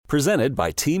Presented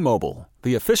by T-Mobile,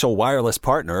 the official wireless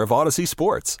partner of Odyssey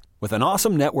Sports. With an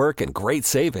awesome network and great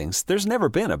savings, there's never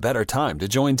been a better time to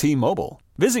join T-Mobile.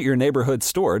 Visit your neighborhood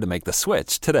store to make the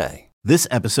switch today. This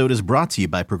episode is brought to you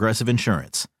by Progressive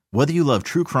Insurance. Whether you love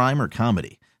true crime or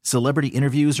comedy, celebrity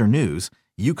interviews or news,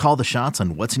 you call the shots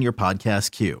on what's in your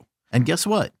podcast queue. And guess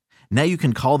what? Now you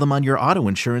can call them on your auto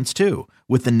insurance too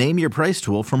with the Name Your Price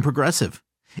tool from Progressive.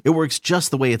 It works just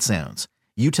the way it sounds.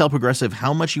 You tell Progressive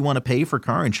how much you want to pay for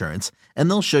car insurance, and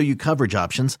they'll show you coverage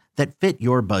options that fit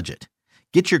your budget.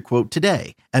 Get your quote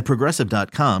today at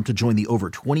Progressive.com to join the over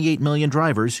 28 million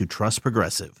drivers who trust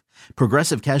Progressive.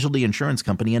 Progressive Casualty Insurance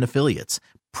Company and Affiliates.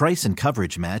 Price and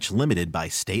coverage match limited by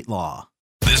state law.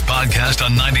 This podcast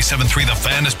on 97.3 The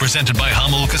Fan is presented by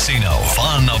Hummel Casino.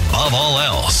 Fun above all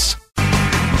else.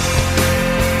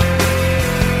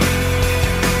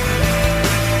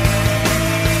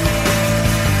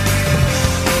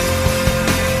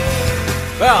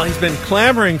 Well, he's been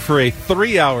clamoring for a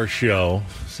 3-hour show,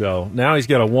 so now he's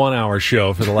got a 1-hour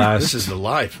show for the last this is the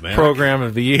life, man. Program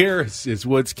of the year. His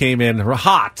Woods came in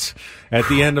hot at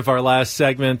the end of our last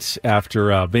segment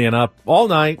after being up all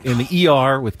night in the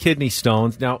ER with kidney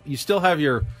stones. Now, you still have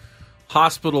your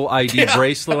hospital ID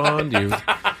bracelet on? Do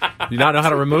you not know how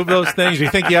to remove those things? Do you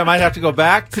think you might have to go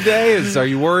back today? Are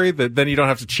you worried that then you don't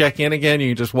have to check in again? You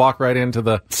can just walk right into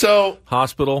the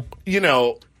hospital?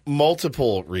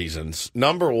 Multiple reasons.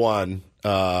 Number one,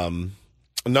 you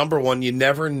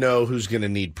never know who's going to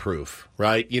need proof,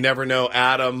 right? You never know.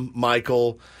 Adam,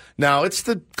 Michael. Now, it's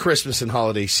the Christmas and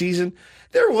holiday season.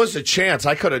 There was a chance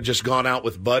I could have just gone out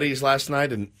with buddies last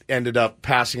night and ended up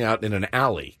passing out in an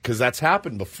alley because that's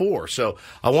happened before. So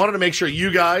I wanted to make sure you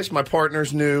guys, my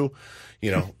partners, knew,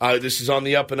 this is on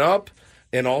the up and up.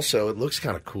 And also, it looks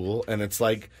kind of cool. And it's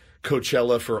like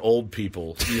Coachella for old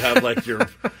people. You have like your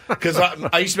 – because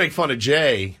I used to make fun of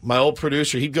Jay, my old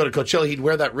producer. He'd go to Coachella. He'd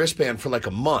wear that wristband for like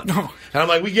a month. And I'm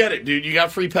like, we get it, dude. You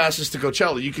got free passes to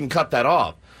Coachella. You can cut that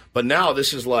off. But now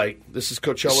this is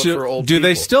Coachella for old people. Do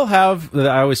they still have –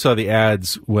 I always saw the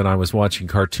ads when I was watching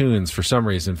cartoons for some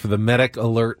reason for the Medic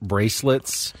Alert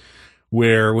bracelets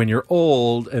where when you're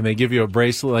old and they give you a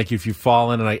bracelet, like if you've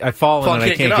fallen and I've fallen and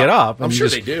I can't get up. I'm sure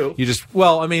they do.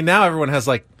 Now everyone has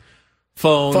like –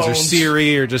 Phones or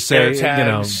Siri or just say,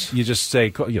 you just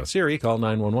say, Siri, call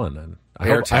 911. I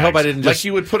hope I didn't just like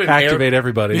you would put activate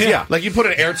everybody. Yeah, like you put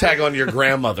an AirTag on your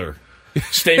grandmother,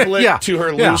 staple it to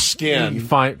her loose skin. You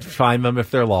find them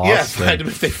if they're lost. Yeah, find them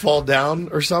if they fall down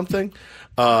or something.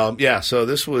 So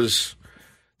it was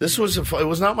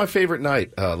not my favorite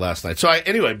night last night. So I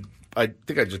think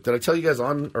did I tell you guys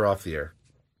on or off the air?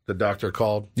 The doctor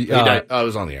called. I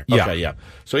was on the air. Okay, yeah.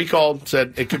 So he called,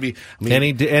 said it could be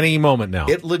any moment now.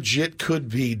 It legit could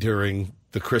be during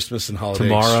the Christmas and holiday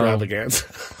tomorrow extravaganza.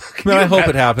 I hope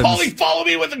it happens. Paulie, follow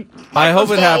me with a I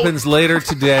hope it happens later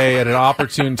today at an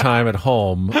opportune time at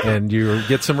home, and you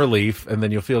get some relief, and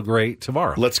then you'll feel great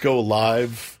tomorrow. Let's go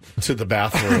live to the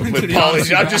bathroom with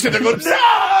Paulie. I'm just sitting there going,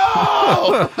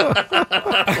 no!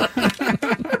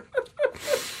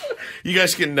 You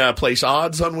guys can place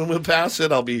odds on when we'll pass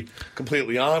it. I'll be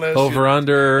completely honest. Over,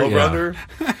 under.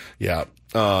 Yeah.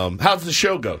 How's the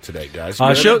show go today, guys?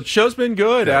 Show's been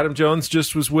good. Yeah. Adam Jones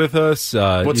just was with us.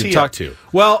 What's he up to?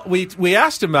 Well, we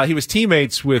asked him about, he was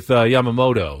teammates with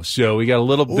Yamamoto, so we got a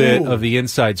little bit of the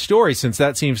inside story since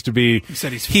that seems to be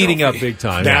heating up big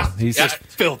time. Yeah. He's just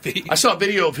filthy. I saw a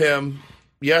video of him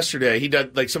yesterday. He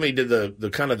did, somebody did the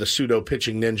kind of the pseudo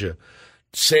pitching ninja.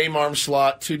 Same arm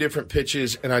slot, 2 different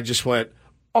pitches, and I just went,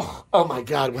 oh my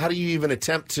God, how do you even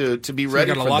attempt to be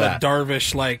ready for that? Got a lot of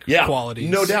Darvish-like qualities.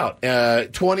 No doubt.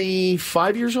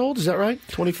 25 years old, is that right?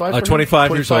 25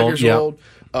 25 years old.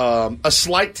 A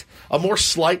more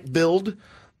slight build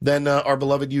than our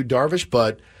beloved Yu Darvish,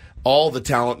 but all the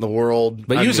talent in the world.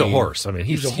 But he's a horse.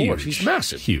 He's a horse. He's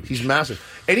massive. Huge. He's massive.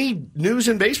 Any news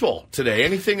in baseball today?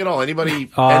 Anything at all?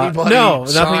 Anybody? No,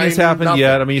 nothing has happened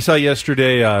yet. You saw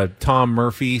yesterday Tom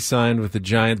Murphy signed with the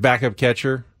Giants. Backup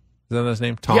catcher. Is that his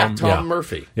name? Tom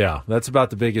Murphy. Yeah, that's about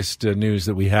the biggest news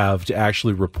that we have to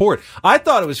actually report. I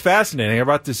thought it was fascinating. I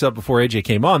brought this up before AJ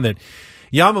came on that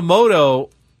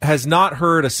Yamamoto has not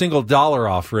heard a single dollar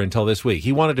offer until this week.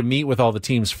 He wanted to meet with all the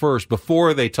teams first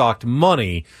before they talked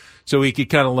money, so he could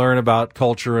kind of learn about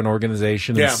culture and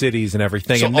organization and cities and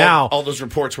everything. So and now all those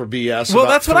reports were BS. Well,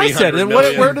 that's what I said. And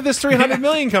where did this $300 $300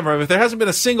 million come from? If there hasn't been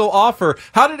a single offer,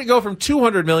 how did it go from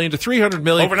 $200 million to $300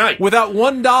 million overnight without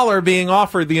 $1 being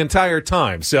offered the entire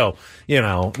time? So,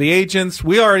 the agents,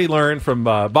 we already learned from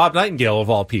Bob Nightingale, of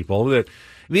all people, that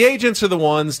the agents are the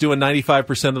ones doing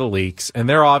 95% of the leaks, and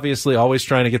they're obviously always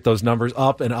trying to get those numbers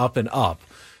up and up and up.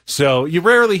 So you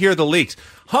rarely hear the leaks.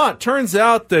 It turns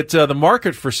out that the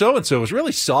market for so-and-so was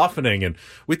really softening, and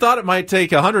we thought it might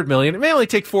take $100 million. It may only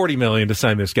take $40 million to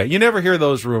sign this guy. You never hear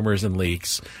those rumors and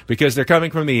leaks because they're coming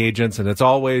from the agents, and it's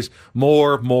always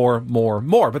more.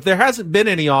 But there hasn't been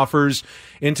any offers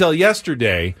until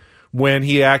yesterday when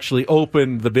he actually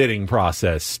opened the bidding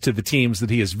process to the teams that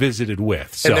he has visited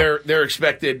with. So, and they're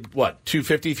expected, what,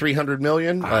 $250, $300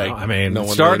 million? It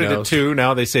started at 2,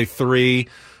 now they say 3.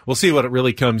 We'll see what it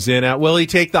really comes in at. Will he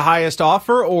take the highest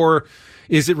offer, or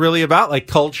is it really about like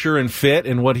culture and fit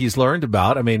and what he's learned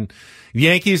about? I mean, the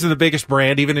Yankees are the biggest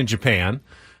brand, even in Japan.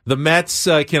 The Mets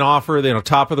can offer,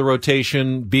 top of the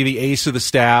rotation, be the ace of the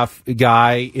staff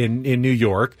guy in New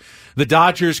York. The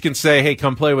Dodgers can say, hey,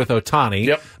 come play with Ohtani.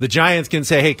 Yep. The Giants can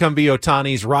say, hey, come be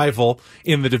Ohtani's rival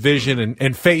in the division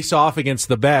and face off against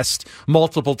the best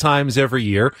multiple times every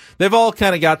year. They've all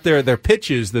kind of got their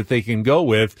pitches that they can go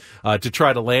with to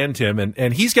try to land him.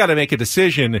 And he's got to make a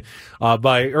decision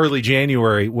by early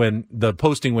January when the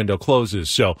posting window closes.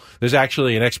 So there's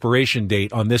actually an expiration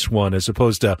date on this one as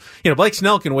opposed to, Blake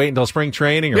Snell can wait until spring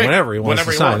training or whenever he wants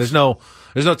to sign.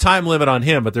 There's no time limit on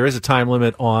him, but there is a time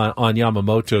limit on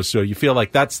Yamamoto. So you feel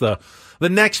like that's the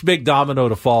next big domino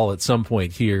to fall at some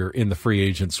point here in the free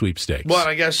agent sweepstakes. Well,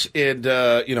 I guess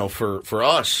for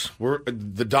us,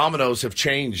 the dominoes have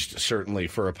changed certainly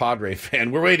for a Padre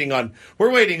fan. We're waiting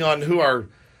on who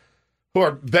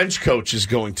our bench coach is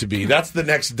going to be. That's the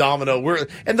next domino.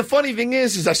 And the funny thing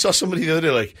is I saw somebody the other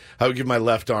day like, I would give my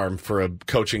left arm for a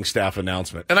coaching staff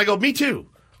announcement, and I go, me too.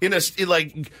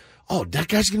 Oh, that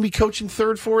guy's going to be coaching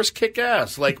third for us, kick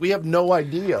ass. Like, we have no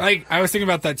idea. I was thinking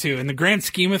about that, too. In the grand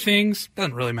scheme of things,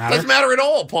 doesn't really matter. Doesn't matter at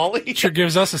all, Paulie. Sure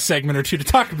gives us a segment or two to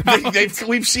talk about.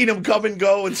 We've seen him come and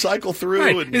go and cycle through.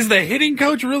 Right. And is the hitting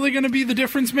coach really going to be the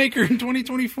difference maker in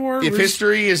 2024? If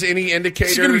history is any indicator...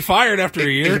 He's going to be fired after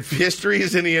a year. If history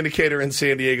is any indicator in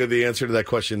San Diego, the answer to that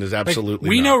question is absolutely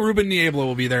we not. know Ruben Niebla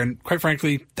will be there, and quite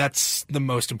frankly, that's the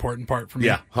most important part for me.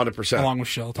 Yeah, 100%. Along with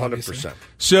Schultz, 100%.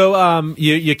 So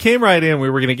you came right in. We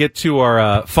were going to get to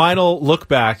our final look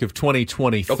back of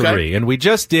 2023. Okay. And we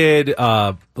just did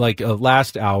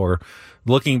last hour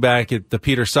looking back at the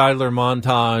Peter Seidler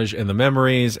montage and the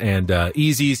memories and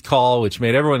Easy's call, which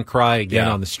made everyone cry again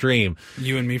on the stream.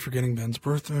 You and me forgetting Ben's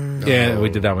birthday. Yeah, we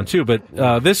did that one too.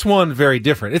 But this one, very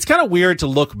different. It's kind of weird to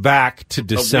look back to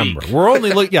December.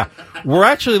 We're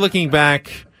actually looking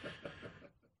back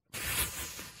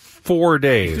 4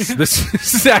 days. This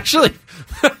is actually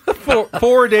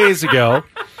 4 days ago.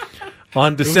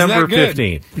 On December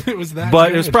 15th. It was that But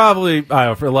good. it was probably,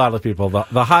 for a lot of people,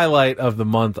 the highlight of the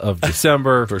month of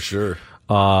December. For sure.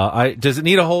 Does it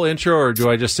need a whole intro, or do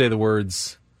I just say the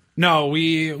words? No,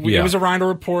 it was a Reindl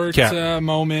Report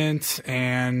moment,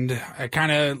 and I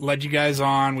kind of led you guys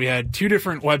on. We had two very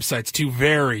different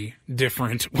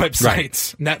websites,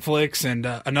 right. Netflix and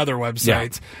another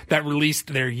website that released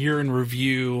their year in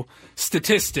review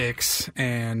statistics,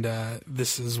 and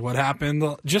this is what happened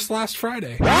just last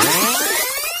Friday.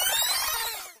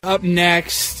 Up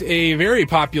next, a very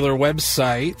popular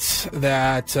website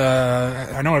that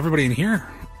I know everybody in here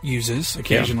uses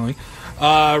occasionally.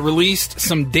 Released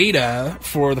some data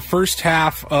for the first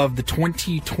half of the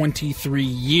 2023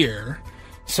 year.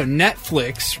 So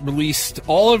Netflix released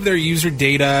all of their user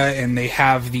data, and they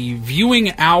have the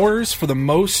viewing hours for the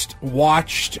most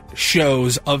watched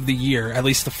shows of the year, at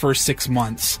least the first 6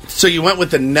 months. So you went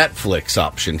with the Netflix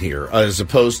option here, as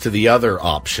opposed to the other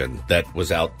option that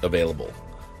was out available.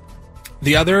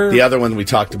 The other one we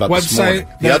talked about this morning.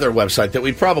 The other website that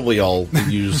we probably all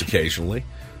use occasionally.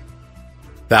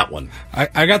 That one.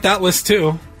 I got that list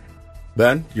too.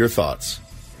 Ben, your thoughts?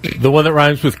 The one that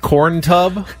rhymes with corn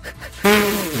tub?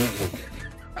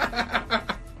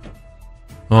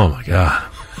 Oh my God.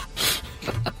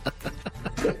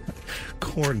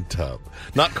 Corn tub.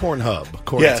 Not corn hub.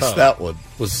 Corn yes, tub. That one.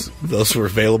 Those were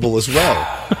available as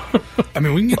well. I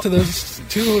mean, we can get to those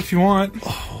too if you want.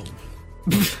 Oh.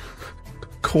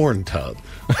 Corn tub.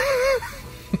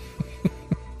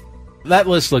 That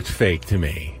list looked fake to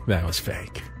me. That was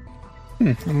fake.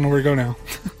 I don't know where to go now.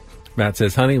 Matt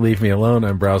says, honey, leave me alone.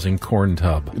 I'm browsing corn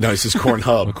tub. No, he says corn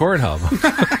hub. Corn hub.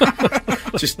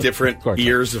 Just different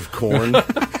ears of corn.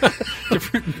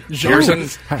 Different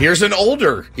here's an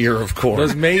older ear of corn.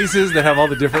 Those mazes that have all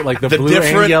the different, like the blue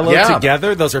and yellow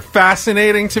together, those are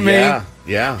fascinating to me.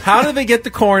 Yeah. How do they get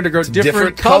the corn to grow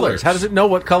different colors? How does it know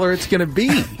what color it's going to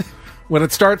be? When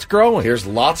it starts growing. Here's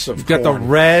lots of corn. You've got the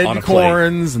red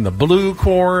corns and the blue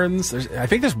corns. I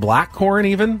think there's black corn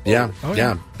even. Yeah.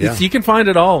 You can find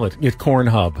it all at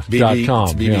cornhub.com.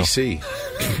 It's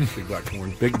BBC. Big black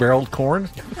corn. Big barreled corn.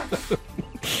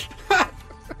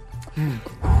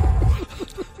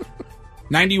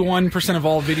 91% of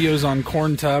all videos on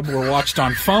CornTub were watched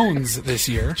on phones this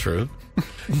year. True.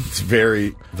 It's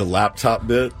very the laptop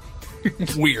bit.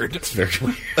 Weird. It's very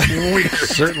weird.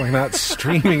 Certainly not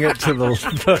streaming it to the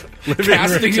living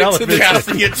Casting room it to the- television.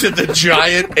 Casting it to the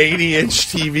giant 80-inch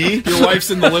TV. Your wife's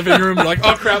in the living room. You're like,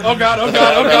 oh crap! Oh god! Oh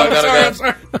god! Oh god! I'm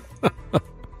sorry.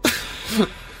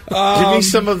 Give me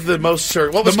some of the most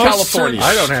certain. What was the most California?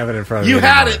 certain- I don't have it in front of me. You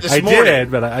had anymore. it this I morning. did,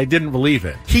 but I didn't believe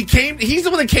it. He's the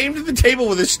one that came to the table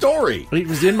with his story. It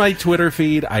was in my Twitter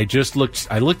feed. I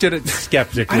looked at it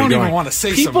skeptically. I don't even going, want to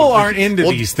say people something. aren't into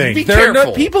Well, these things. be They're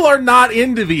careful. people are not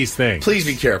into these things. Please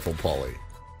be careful, Paulie.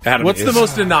 Adam, What's the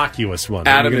most innocuous one?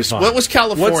 Adam that you is. can find? What was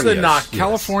California? What's the innocuous?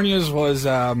 California's was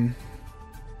All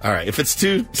right, if it's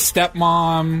too.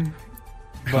 stepmom,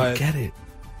 I but don't get it.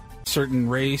 certain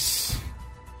race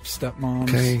stepmoms.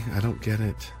 Okay, I don't get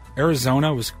it.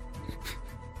 Arizona was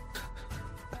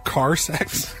car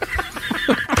sex.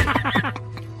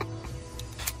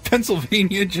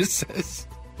 Pennsylvania just says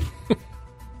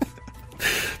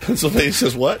Pennsylvania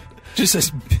says what?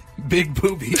 big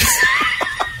boobies.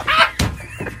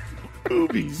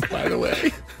 Boobies, by the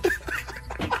way.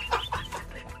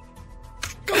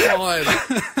 Come on.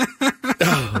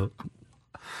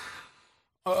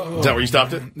 Is that where you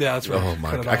stopped it? Yeah, that's right. Oh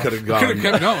my! Cut it I off. could have gone. Could have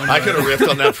kept going. I could have riffed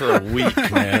on that for a week,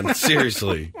 man.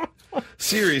 Seriously.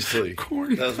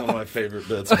 That's one of my favorite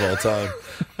bits of all time.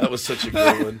 That was such a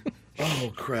good one.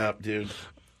 Oh crap, dude.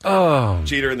 Oh,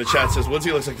 Jeter in the chat says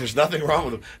Woodsy looks like there's nothing wrong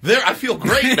with him. I feel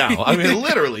great now. I mean,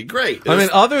 literally great. I mean,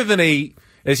 other than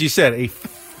as you said, a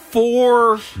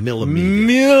 4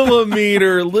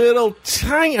 millimeter little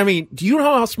tiny. I mean, do you know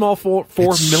how small four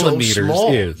it's millimeters so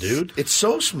small, is, dude? It's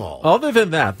so small. Other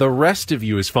than that, the rest of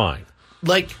you is fine.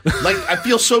 Like I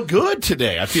feel so good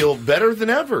today. I feel better than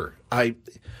ever. I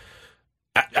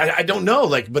don't know,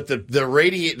 but the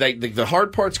the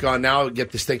hard part's gone. Now I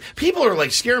get this thing. People are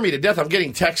scaring me to death. I'm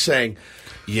getting texts saying,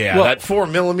 "Yeah, that 4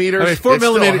 millimeters. I mean, 4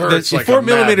 millimeters. 4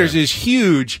 millimeters madman. is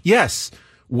huge. Yes,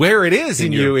 where it is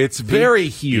in you, it's very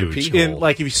huge. pee And hole.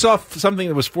 if you saw something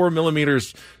that was 4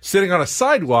 millimeters sitting on a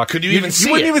sidewalk, Could you even see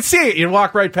You wouldn't it? even see it. You'd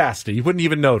walk right past it. You wouldn't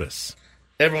even notice.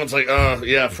 Everyone's like, "Oh,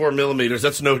 yeah, 4 millimeters.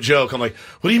 That's no joke." I'm like,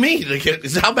 "What do you mean?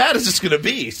 How bad is this going to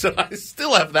be?" So I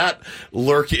still have that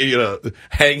lurking,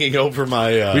 hanging over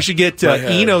my. We should get my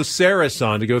head. Eno Saris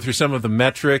on to go through some of the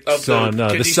metrics Of the on the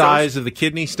kidney size stones? of the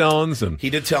kidney stones. And He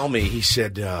did tell me. He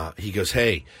said, he goes,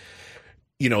 "Hey,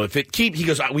 if it he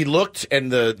goes, we looked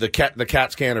and the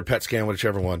CAT scan or PET scan,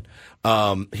 whichever one.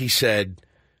 He said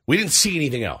we didn't see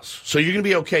anything else, so you're going to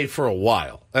be okay for a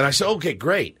while." And I said, "Okay,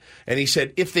 great." And he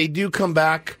said, "If they do come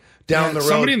back down the road,"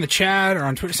 Somebody in the chat or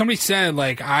on Twitter, somebody said when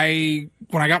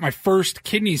I got my first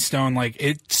kidney stone,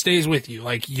 it stays with you.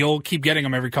 You'll keep getting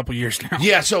them every couple years now.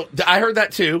 Yeah, so I heard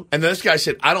that too. And this guy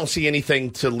said, "I don't see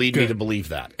anything to lead me to believe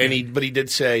that." And but he did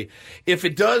say, if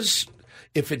it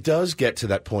does get to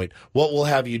that point, what we'll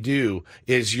have you do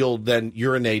is you'll then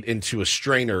urinate into a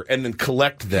strainer and then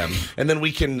collect them, and then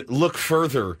we can look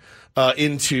further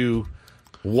into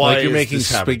why like you're is making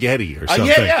this happening. spaghetti or something.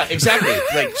 Yeah, exactly.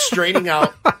 Straining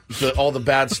out all the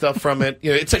bad stuff from it.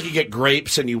 It's like you get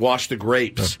grapes and you wash the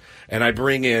grapes, and I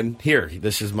bring in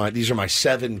these are my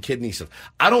 7 kidney stuff.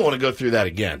 I don't want to go through that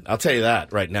again. I'll tell you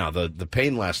that right now. The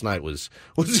pain last night was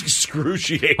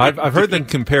excruciating. I've heard them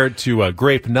compared to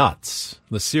grape nuts,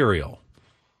 the cereal.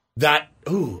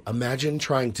 Imagine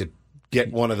trying to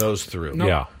get one of those through. Nope.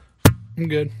 Yeah. I'm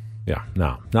good. Yeah,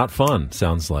 no, not fun.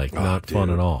 Sounds like not fun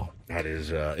at all. That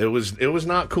is, it was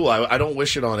not cool. I don't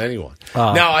wish it on anyone.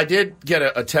 Now, I did get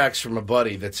a text from a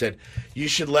buddy that said, you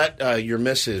should let your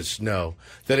missus know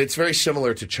that it's very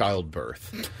similar to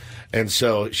childbirth. And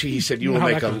so he said, you will How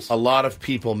make that goes. a lot of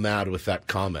people mad with that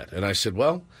comment. And I said,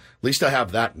 well, at least I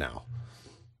have that now.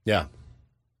 Yeah.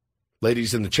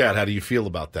 Ladies in the chat, how do you feel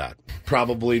about that?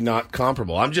 Probably not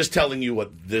comparable. I'm just telling you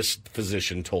what this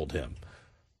physician told him.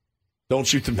 Don't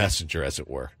shoot the messenger, as it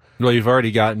were. Well, you've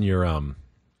already gotten your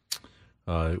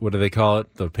what do they call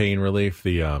it? The pain relief,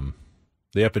 the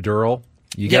epidural.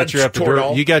 You got your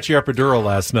epidural. You got your epidural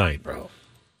last night, Bro.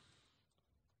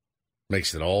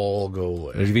 Makes it all go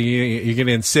away. You're going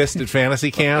to insist at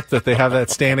fantasy camp that they have that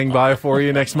standing by for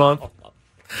you next month?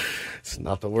 It's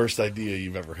not the worst idea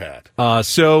you've ever had.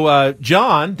 So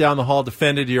John down the hall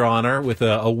defended your honor with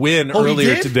a win Oh, he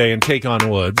earlier did? today in Take on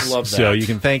Woods. Love that. So you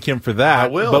can thank him for that. I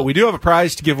will. But we do have a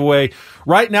prize to give away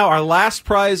right now. Our last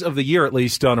prize of the year, at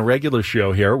least on a regular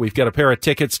show here. We've got a pair of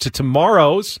tickets to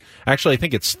tomorrow's. Actually, I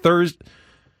think it's Thursday.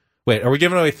 Wait, are we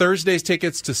giving away Thursday's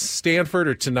tickets to Stanford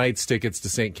or tonight's tickets to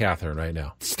St. Catherine right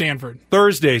now? Stanford.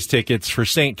 Thursday's tickets for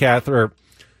St. Catherine.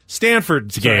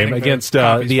 Stanford's game I think against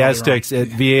copy's the probably Aztecs at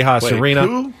Viejas Arena.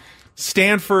 Who?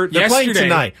 Stanford, they're playing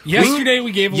tonight. Yesterday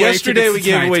we gave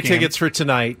away tickets for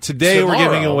tonight. Today we're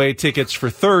giving away tickets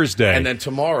for Thursday. And then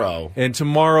tomorrow. And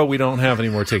tomorrow we don't have any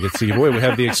more tickets to give away. We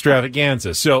have the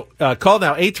extravaganza. So call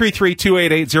now,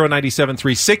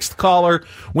 833-288-0973. Sixth caller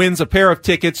wins a pair of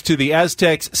tickets to the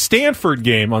Aztecs Stanford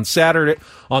game on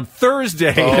Thursday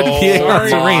at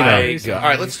Viejas Arena. All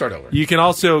right, let's start over. You can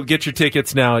also get your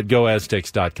tickets now at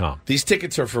goaztecs.com. These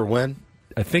tickets are for when?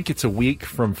 I think it's a week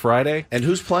from Friday. And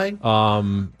who's playing?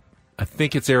 I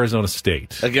think it's Arizona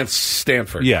State. Against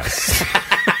Stanford. Yes.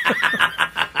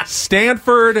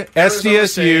 Stanford,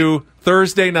 SDSU,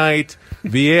 Thursday night,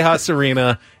 Viejas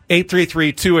Arena,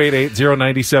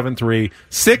 833-288-0973.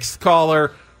 Sixth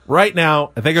caller right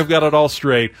now. I think I've got it all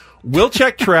straight. We'll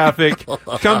check traffic,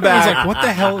 come back. I was like, what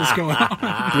the hell is going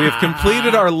on? We have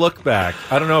completed our look back.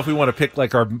 I don't know if we want to pick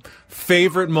like our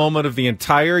favorite moment of the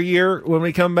entire year when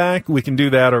we come back. We can do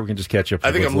that, or we can just catch up.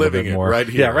 I think I'm living it right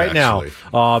here. Yeah, right now.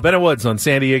 Bennett Woods on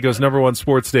San Diego's #1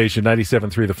 sports station,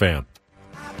 97.3 The Fan.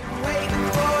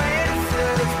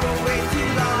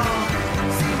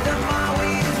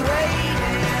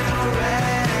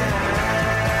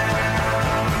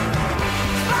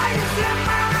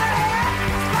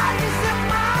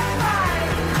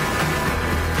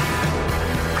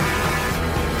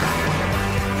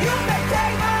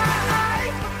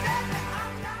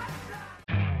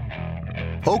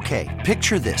 Okay,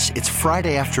 picture this. It's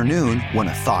Friday afternoon when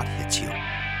a thought hits you.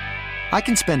 I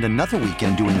can spend another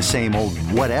weekend doing the same old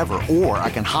whatever, or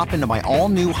I can hop into my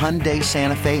all-new Hyundai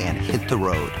Santa Fe and hit the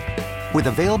road. With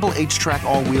available H-Track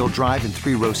all-wheel drive and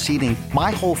 3-row seating,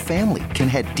 my whole family can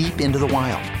head deep into the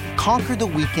wild. Conquer the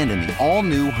weekend in the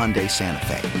all-new Hyundai Santa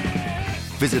Fe.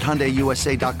 Visit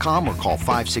HyundaiUSA.com or call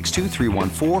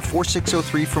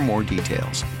 562-314-4603 for more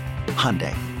details.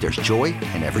 Hyundai, there's joy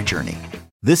in every journey.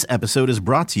 This episode is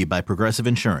brought to you by Progressive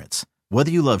Insurance. Whether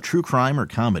you love true crime or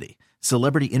comedy,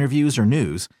 celebrity interviews or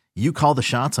news, you call the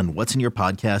shots on what's in your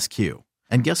podcast queue.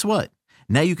 And guess what?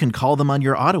 Now you can call them on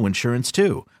your auto insurance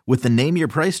too with the Name Your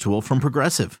Price tool from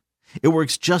Progressive. It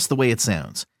works just the way it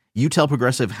sounds. You tell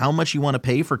Progressive how much you want to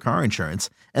pay for car insurance,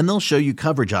 and they'll show you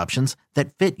coverage options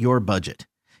that fit your budget.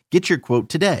 Get your quote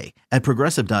today at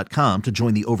Progressive.com to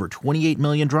join the over 28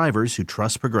 million drivers who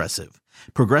trust Progressive.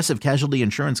 Progressive Casualty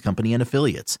Insurance Company and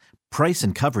Affiliates. Price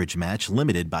and coverage match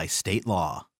limited by state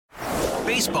law.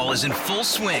 Baseball is in full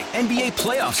swing. NBA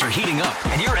playoffs are heating up,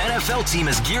 and your NFL team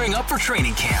is gearing up for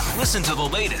training camp. Listen to the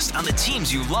latest on the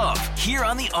teams you love here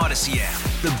on the Odyssey app.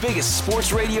 The biggest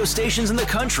sports radio stations in the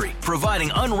country,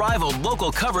 providing unrivaled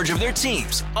local coverage of their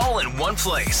teams, all in one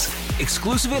place.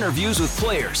 Exclusive interviews with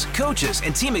players, coaches,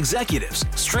 and team executives,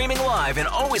 streaming live and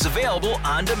always available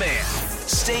on demand.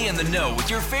 Stay in the know with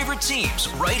your favorite teams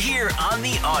right here on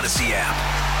the Odyssey app.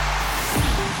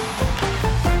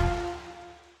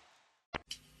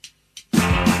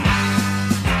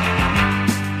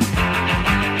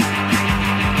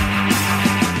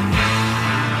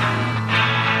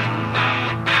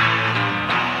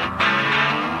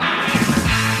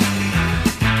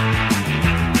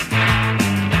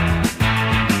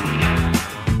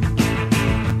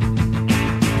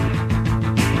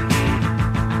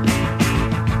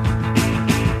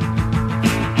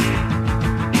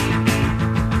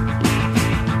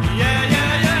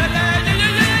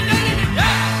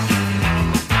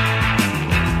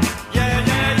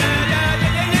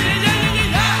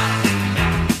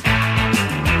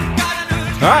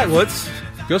 All right, well, it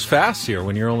goes fast here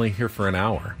when you're only here for an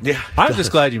hour. Yeah, I'm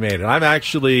just glad you made it. I'm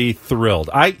actually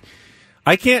thrilled. I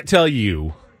can't tell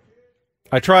you.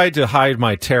 I tried to hide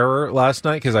my terror last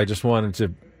night because I just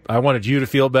wanted you to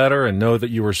feel better and know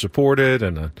that you were supported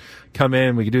and come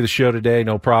in. We could do the show today,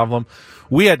 no problem.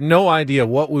 We had no idea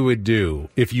what we would do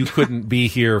if you couldn't be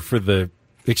here for the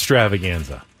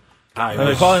extravaganza.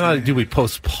 Do we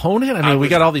postpone it? I mean, we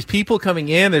got all these people coming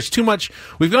in. There's too much.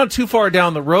 We've gone too far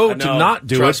down the road to not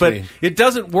do it, but it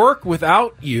doesn't work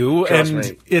without you.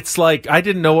 It's like I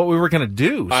didn't know what we were going to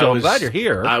do. So I'm glad you're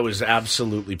here. I was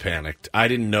absolutely panicked. I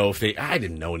didn't know I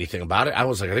didn't know anything about it. I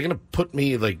was like, are they going to put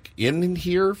me in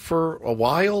here for a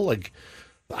while? Like,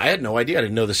 I had no idea. I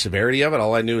didn't know the severity of it.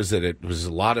 All I knew is that it was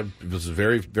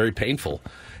very, very painful.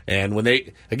 And when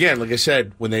they, again, like I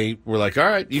said, when they were like, all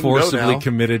right, you can go now. Forcibly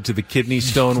committed to the kidney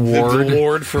stone ward. The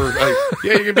ward for,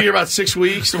 you're going to be here about 6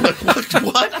 weeks. I'm like,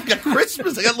 what? I've got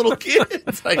Christmas. I got little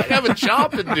kids. I have a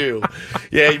job to do.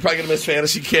 Yeah, you're probably going to miss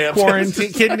fantasy camp.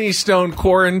 Kidney stone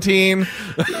quarantine.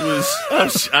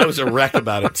 I was a wreck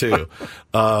about it, too.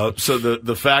 So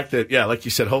the fact that, like you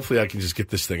said, hopefully I can just get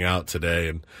this thing out today.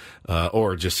 And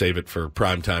or just save it for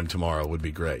prime time tomorrow would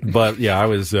be great. But yeah, I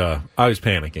was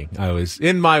panicking. I was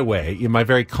in my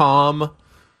very calm.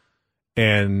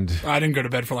 And I didn't go to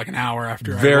bed for like an hour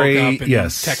after I woke up and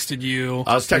texted you.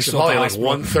 I was texting Paulie like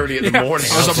 1:30 in the morning.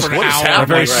 I was up for an hour. In a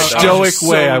very stoic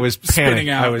way, I was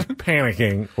panicking. I was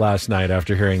panicking last night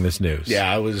after hearing this news. Yeah,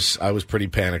 I was pretty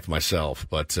panicked myself.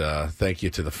 But thank you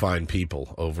to the fine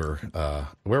people over.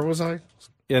 Where was I?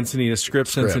 Encinitas,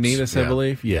 Scripps, Encinitas, I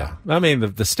believe. Yeah. I mean,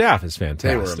 the staff is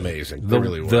fantastic. They were amazing. They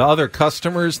really were. The other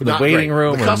customers, the waiting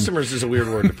room. The customers is a weird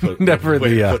word to put. Never put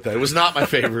that. It was not my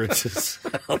favorite.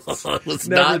 It was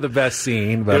never not the best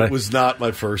scene, but it was not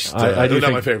my first. I do not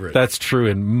think my favorite. That's true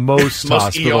in most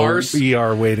hospital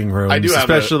ER waiting rooms, I do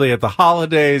especially at the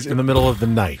holidays in the middle of the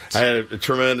night. I had a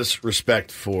tremendous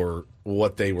respect for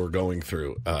what they were going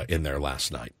through in there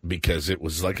last night, because it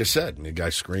was, like I said, the guy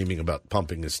screaming about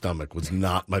pumping his stomach was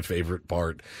not my favorite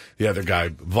part. The other guy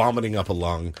vomiting up a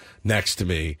lung next to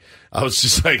me. I was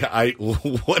just like,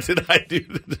 what did I do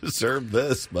to deserve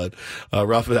this? But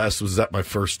Rafa asked, was that my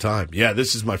first time? Yeah,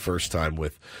 this is my first time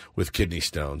with kidney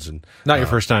stones. And not your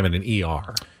first time in an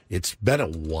ER. It's been a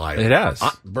while. It has.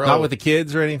 Bro, not with the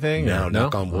kids or anything? No,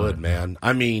 knock on wood, man.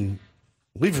 I mean,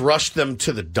 we've rushed them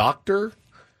to the doctor.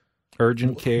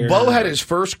 Urgent care. Bo had his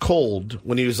first cold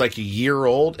when he was like a year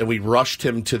old, and we rushed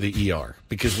him to the ER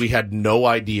because we had no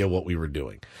idea what we were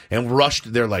doing. And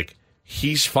they're like,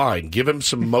 he's fine. Give him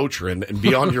some Motrin and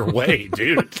be on your way,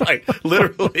 dude. Like,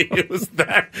 literally, it was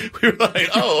that. We were like,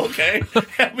 oh, okay.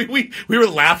 I mean, we were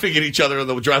laughing at each other on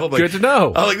the drive. I'm like, good to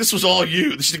know. I'm like, this was all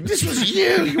you. This was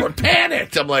you. You were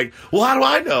panicked. I'm like, well, how do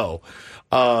I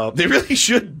know? They really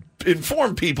should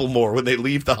inform people more when they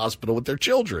leave the hospital with their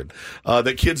children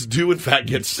that kids do in fact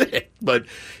get sick. But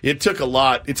it takes a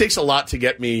lot to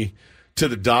get me to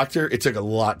the doctor. It took a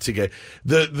lot to get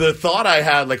the thought I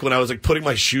had, like when I was like putting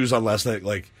my shoes on last night,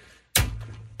 like,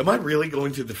 am I really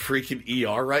going to the freaking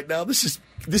ER right now? This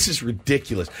is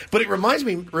ridiculous. But it reminds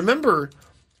me, remember,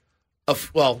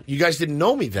 you guys didn't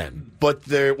know me then, but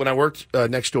when I worked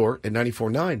next door at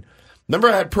 94.9, remember,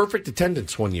 I had perfect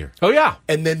attendance one year. Oh, yeah.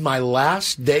 And then my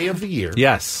last day of the year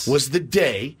was the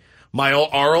day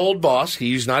our old boss,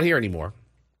 he's not here anymore,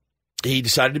 he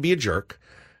decided to be a jerk,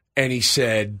 and he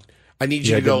said, I need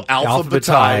you to go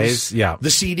alphabetize the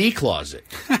CD closet.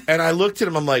 And I looked at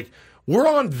him, I'm like, we're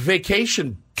on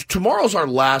vacation. Tomorrow's our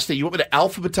last day. You want me to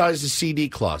alphabetize the CD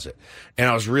closet? And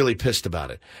I was really pissed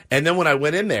about it. And then when I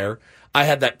went in there, I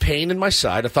had that pain in my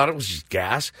side. I thought it was just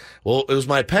gas. Well, it was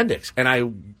my appendix. And I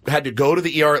had to go to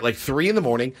the ER at like 3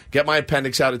 a.m, get my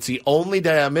appendix out. It's the only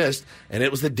day I missed. And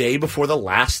it was the day before the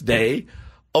last day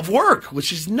of work,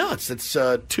 which is nuts. It's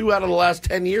 2 out of the last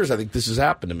 10 years I think this has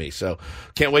happened to me. So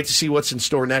can't wait to see what's in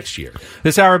store next year.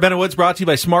 This hour of Bennett Woods brought to you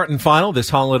by Smart & Final. This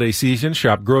holiday season,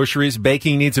 shop groceries,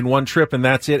 baking needs in one trip, and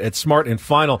that's it at Smart &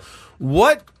 Final.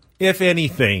 What, if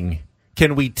anything,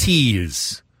 can we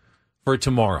tease for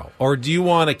tomorrow? Or do you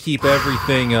want to keep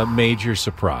everything a major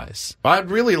surprise?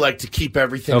 I'd really like to keep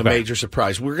everything a major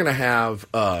surprise. We're going to have...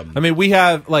 we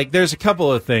have, there's a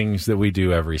couple of things that we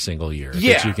do every single year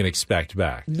that you can expect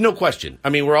back. No question. I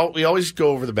mean, we always go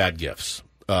over the bad gifts.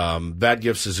 Bad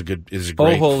gifts is a great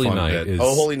Oh Holy fun Night bit.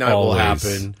 Oh Holy Night will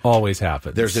happen. Always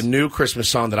happens. There's a new Christmas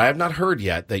song that I have not heard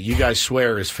yet that you guys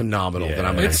swear is phenomenal. Yeah. That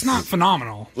I'm It's not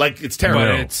phenomenal. Like, it's terrible.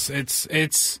 But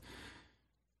it's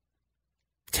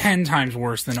 10 times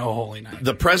worse than Oh Holy Night.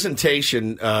 The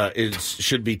presentation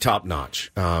should be top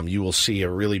notch. You will see a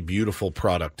really beautiful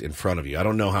product in front of you. I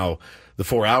don't know how the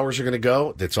 4 hours are going to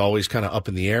go. That's always kind of up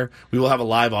in the air. We will have a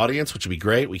live audience, which will be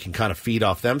great. We can kind of feed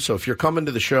off them. So if you're coming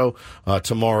to the show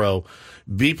tomorrow,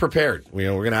 be prepared.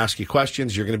 We're going to ask you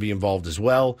questions. You're going to be involved as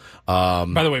well.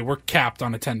 By the way, we're capped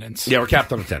on attendance. Yeah, we're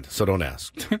capped on attendance, so don't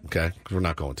ask. Okay? Because we're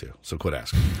not going to. So quit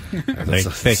asking.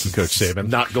 Thank you, Coach Saban.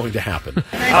 Not going to happen.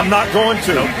 I'm not going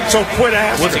to. So quit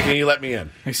asking. Woodsy, can you let me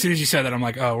in? As soon as you said that, I'm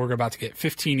like, oh, we're about to get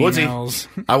 15 Woodsy, emails.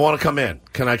 I want to come in.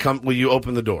 Can I come? Will you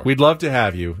open the door? We'd love to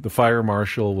have you. The fire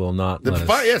marshal will not let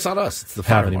us it's not us. It's the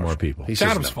fire have any marshal. more people. It's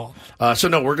Adam's fault. So,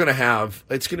 no, we're going to have –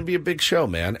 it's going to be a big show,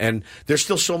 man. And there's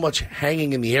still so much hanging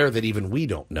in the air that even we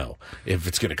don't know if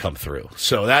it's going to come through.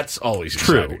 So that's always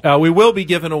true. We will be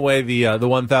giving away the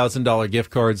 $1,000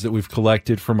 gift cards that we've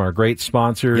collected from our great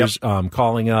sponsors.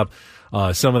 Calling up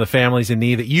some of the families in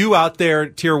need that you out there,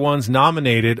 Tier 1s,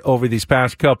 nominated over these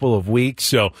past couple of weeks.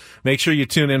 So make sure you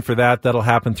tune in for that. That'll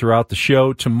happen throughout the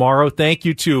show tomorrow. Thank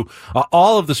you to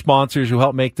all of the sponsors who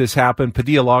helped make this happen.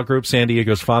 Padilla Law Group, San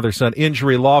Diego's father-son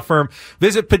injury law firm.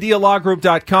 Visit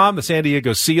PadillaLawGroup.com. The San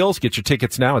Diego Seals. Get your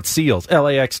tickets now at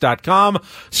SealsLAX.com.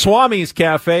 Swami's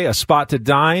Cafe, a spot to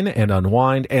dine and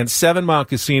unwind. And 7 Mile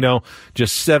Casino,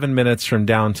 just 7 minutes from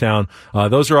downtown.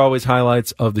 Those are always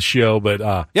highlights of the show. But,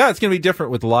 it's going to be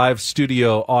different with live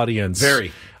studio audience.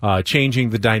 Very. Changing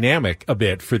the dynamic a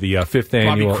bit for the 5th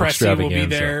annual Bobby Cressy extravaganza. will be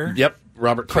there. Yep.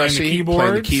 Robert Cressy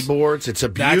playing the keyboards. It's a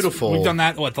beautiful. We've done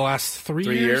that, the last 3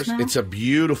 years now? It's a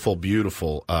beautiful,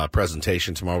 beautiful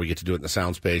presentation. Tomorrow we get to do it in the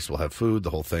sound space. We'll have food,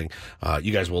 the whole thing.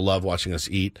 You guys will love watching us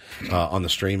eat on the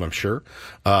stream, I'm sure.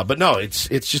 But no, it's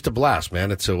just a blast,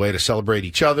 man. It's a way to celebrate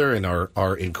each other and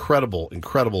our incredible,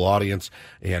 incredible audience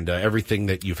and everything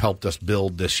that you've helped us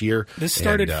build this year. This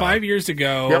started 5 years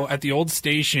ago at the old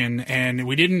station, and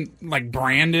we didn't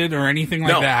brand it or anything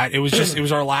like that. It was just it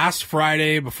was our last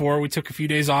Friday before we took a few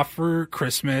days off for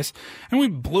Christmas, and we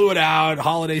blew it out,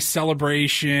 holiday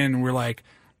celebration. We're like,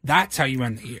 that's how you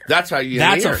end the year. That's how you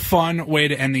end the year. That's a fun way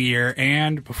to end the year.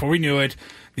 And before we knew it,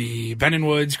 the Ben &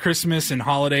 Woods Christmas and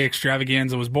holiday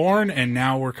extravaganza was born, and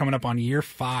now we're coming up on year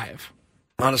 5.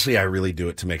 Honestly, I really do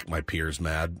it to make my peers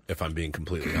mad, if I'm being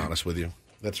completely honest with you.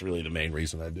 That's really the main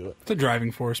reason I do it. It's a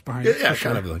driving force behind it. Yeah,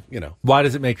 sure. kind of, Why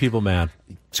does it make people mad?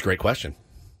 It's a great question.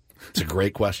 It's a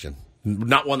great question.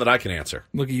 Not one that I can answer.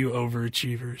 Look at you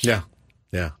overachievers.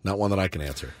 Yeah, not one that I can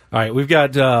answer. All right, we've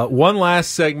got one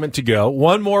last segment to go.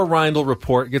 One more Reindl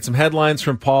Report. Get some headlines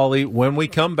from Paulie when we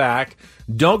come back.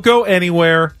 Don't go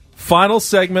anywhere. Final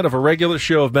segment of a regular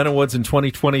show of Ben & Woods in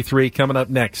 2023 coming up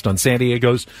next on San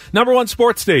Diego's #1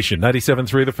 sports station,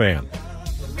 97.3 The Fan.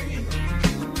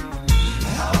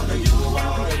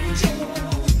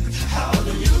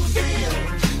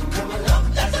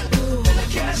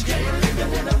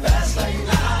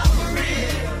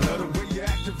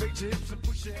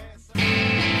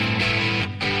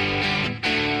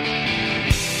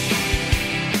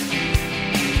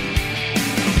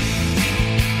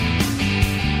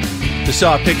 Just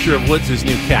saw a picture of Woods'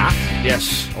 new cat.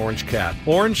 Yes, Orange Cat.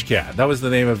 Orange Cat. That was the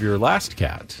name of your last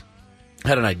cat.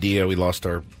 Had an idea. We lost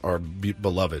our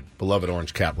beloved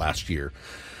Orange Cat last year.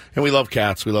 And we love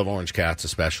cats. We love Orange Cats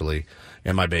especially.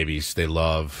 And my babies, they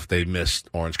missed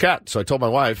Orange Cat. So I told my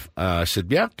wife, I said,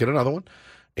 yeah, get another one.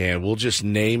 And we'll just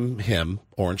name him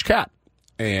Orange Cat.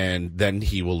 And then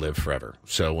he will live forever.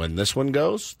 So when this one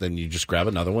goes, then you just grab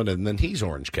another one, and then he's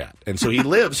Orange Cat. And so he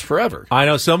lives forever. I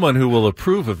know someone who will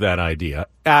approve of that idea.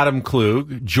 Adam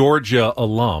Klug, Georgia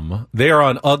alum. They are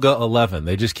on UGA 11.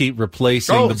 They just keep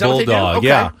replacing the Bulldog. Okay.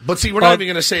 Yeah. But see, we're not even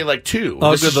going to say 2.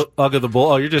 UGA the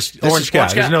Bull. Oh, you're just Orange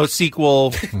Cat. There's no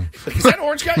sequel. Is that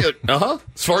Orange Cat? You're like,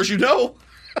 as far as you know.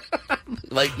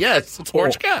 Yes, it's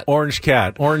Orange Cat. Orange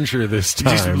Cat. Oranger this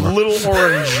time. Just little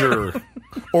oranger.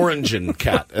 Orangin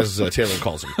cat, as Taylor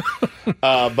calls him.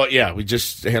 But yeah,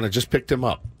 Hannah just picked him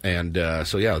up, and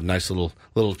so yeah, nice little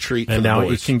treat. And for now the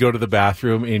boys. you can go to the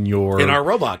bathroom in our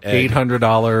robot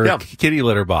 $800 kitty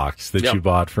litter box that you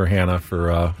bought for Hannah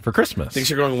for Christmas.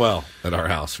 Things are going well at our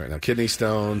house right now. Kidney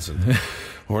stones and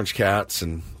orange cats,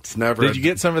 and it's never. Did you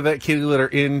get some of that kitty litter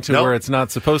into where it's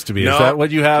not supposed to be? Is that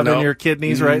what you have in your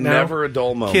kidneys right now? Never a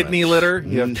dull moment. Kidney litter?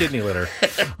 You have kidney litter.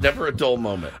 Never a dull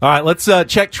moment. All right, let's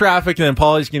check traffic, and then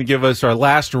Paulie's going to give us our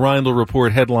last Reindl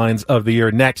Report headlines of the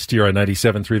year next year on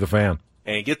 97.3 The Fan.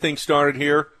 And get things started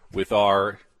here with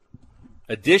our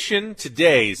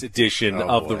today's edition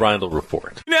of the Reindl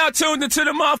Report. Now tuned into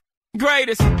the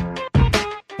greatest.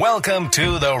 Welcome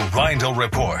to the Reindl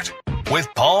Report with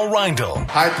Paul Reindl.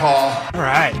 Hi, Paul. All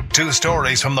right. 2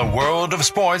 stories from the world of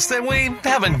sports that we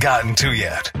haven't gotten to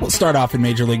yet. We'll start off in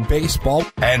Major League Baseball.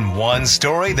 And 1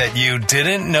 story that you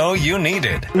didn't know you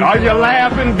needed. Are you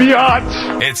laughing,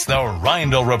 biatch? It's the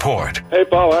Reindl Report Hey,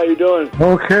 Paul, how you doing?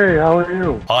 Okay, how are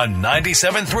you? on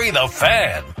 97.3 The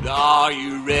Fan. Are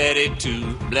you ready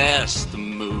to bless the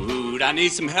mood? I need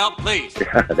some help, please.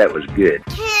 That was good.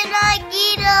 Can I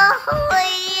get a oh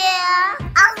yeah?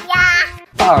 Oh yeah.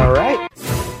 All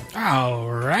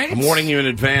right. I'm warning you in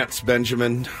advance,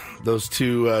 Benjamin. Those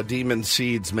 2 demon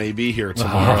seeds may be here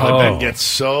tomorrow. Ben gets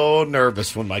so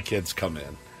nervous when my kids come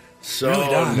in.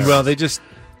 Nervous. Well,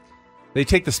 they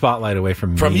take the spotlight away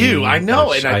from me. You, I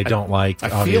know, and I don't like.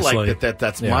 I feel like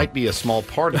that might be a small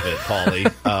part of it,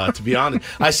 Paulie. To be honest,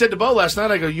 I said to Bo last night,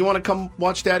 I go, "You want to come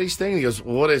watch Daddy's thing?" He goes,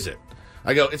 "What is it?"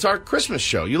 I go, "It's our Christmas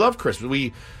show. You love Christmas.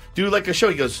 We do a show."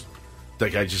 He goes,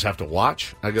 "Like I just have to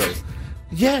watch?" I go,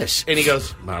 "Yes," and he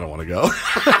goes, "I don't want to go."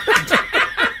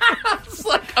 It's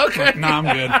like, okay, no, I'm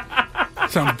good.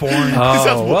 Sounds boring.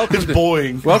 Oh, welcome to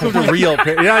boing. Welcome to real.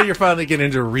 Now you're finally getting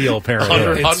into real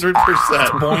parenthood. 100%.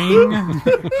 Boing.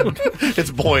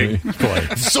 It's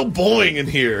boing. It's so boing in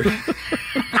here.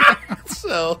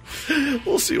 So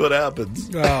we'll see what happens.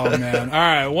 Oh, man. All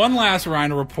right. One last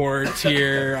Reindl Report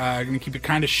here. Going to keep it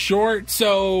kind of short.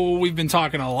 So we've been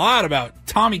talking a lot about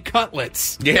Tommy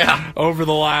Cutlets. Yeah. Over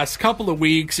the last couple of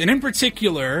weeks. And in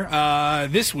particular,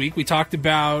 this week we talked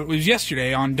about, it was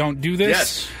yesterday on Don't Do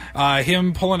This. Yes.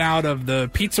 Him pulling out of the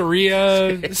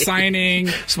pizzeria signing.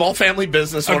 Small family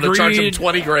business. Want to charge him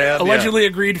 $20,000. Allegedly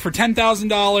agreed for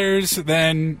 $10,000.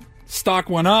 Then stock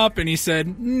went up, and he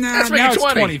said, "Nah, now it's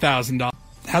 $20,000."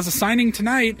 Has a signing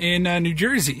tonight in New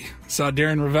Jersey. Saw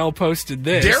Darren Ravel posted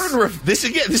this. This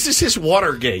is his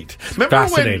Watergate.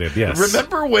 Fascinated, yes.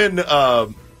 Remember when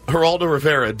Geraldo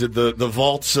Rivera did the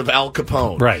vaults of Al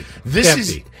Capone? Right.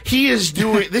 He is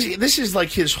doing this is like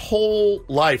his whole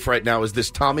life right now is this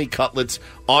Tommy Cutlets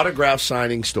autograph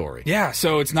signing story. Yeah,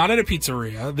 so it's not at a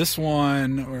pizzeria. This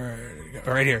one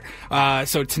right here.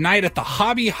 So tonight at the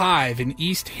Hobby Hive in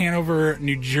East Hanover,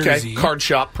 New Jersey. Okay, card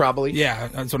shop probably. Yeah,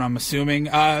 that's what I'm assuming.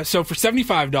 So for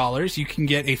 $75, you can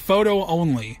get a photo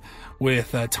only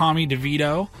with Tommy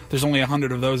DeVito. There's only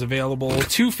 100 of those available.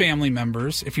 2 family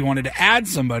members. If you wanted to add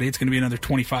somebody, it's going to be another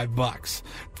 $25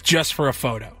 just for a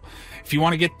photo. If you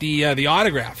want to get the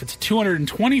autograph, it's a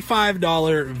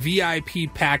 $225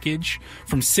 VIP package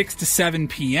from 6 to 7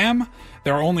 p.m.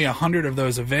 There are only 100 of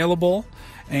those available.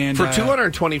 And for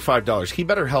 $225, he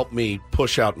better help me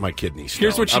push out my kidney stone.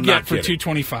 Here's what you get for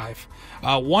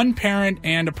 $225. One parent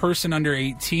and a person under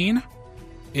 18.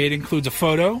 It includes a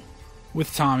photo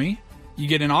with Tommy. You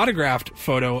get an autographed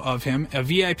photo of him, a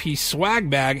VIP swag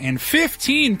bag, and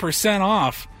 15%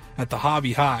 off at the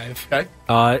Hobby Hive. Okay.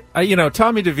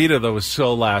 Tommy DeVito, though, was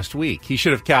so last week. He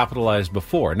should have capitalized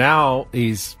before. Now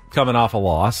he's coming off a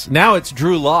loss. Now it's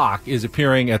Drew Lock is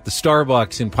appearing at the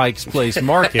Starbucks in Pikes Place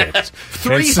Market.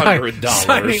 $300.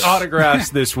 Signing autographs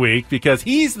this week because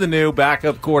he's the new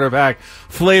backup quarterback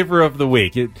flavor of the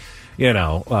week.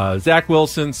 Zach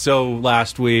Wilson, so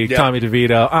last week. Yep. Tommy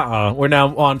DeVito, We're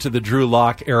now on to the Drew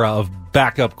Lock era of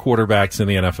backup quarterbacks in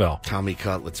the NFL. Tommy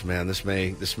Cutlets, man. This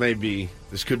could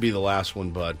be the last one,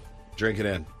 bud. Drink it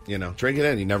in. Drink it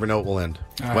in. You never know it will end.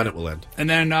 When it will end. And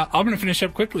then I'm going to finish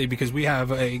up quickly because we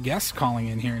have a guest calling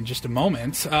in here in just a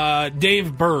moment.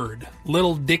 Dave Bird,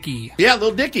 Little Dicky. Yeah,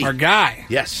 Little Dicky. Our guy.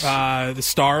 Yes. The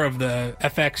star of the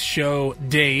FX show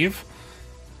Dave.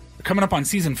 Coming up on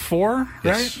season 4,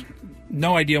 yes. Right?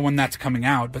 No idea when that's coming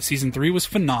out, but season 3 was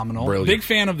phenomenal. Brilliant. Big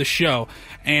fan of the show.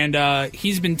 And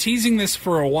he's been teasing this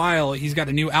for a while. He's got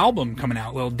a new album coming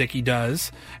out, Lil Dicky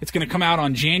does. It's going to come out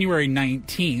on January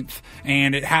 19th,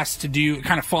 and it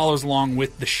kind of follows along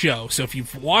with the show. So if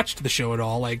you've watched the show at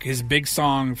all, like his big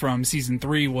song from season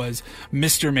 3 was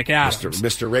Mr. McAdams.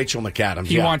 Mr. Rachel McAdams.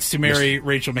 He wants to marry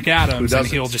Rachel McAdams, and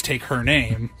he'll just take her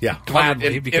name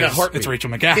gladly because it's Rachel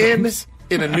McAdams.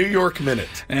 In a New York minute.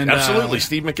 And, absolutely,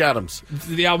 Steve McAdams.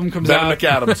 The album comes out.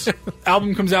 McAdams.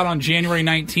 Album comes out on January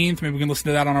 19th. Maybe we can listen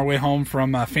to that on our way home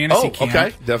from Fantasy Camp.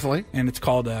 Okay, definitely. And it's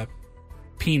called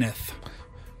Penith.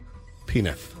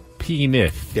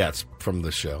 Penith. Yeah, it's from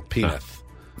the show. Penith.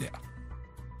 Yeah.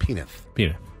 Penith.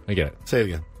 I get it. Say it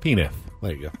again. Penith.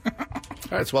 There you go.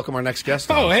 All right, let's welcome our next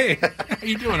guest. Oh, hey. How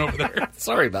you doing over there?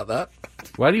 Sorry about that.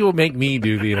 Why do you make me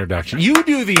do the introduction? You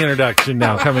do the introduction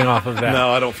now, coming off of that. No,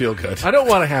 I don't feel good. I don't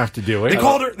want to have to do it.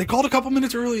 They called a couple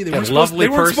minutes early. They weren't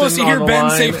supposed to hear Ben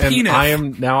say penis.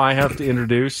 I have to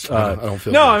introduce. I don't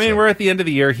feel good. We're at the end of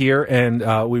the year here,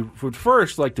 and we would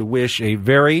first like to wish a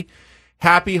very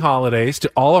happy holidays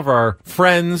to all of our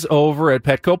friends over at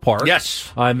Petco Park.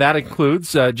 Yes. And that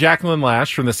includes Jaclyn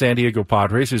Lash from the San Diego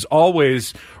Padres, who's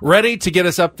always ready to get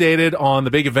us updated on the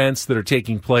big events that are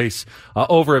taking place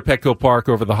over at Petco Park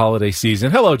over the holiday season.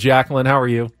 Hello, Jaclyn. How are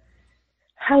you?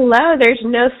 Hello. There's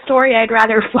no story I'd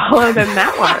rather follow than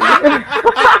that one.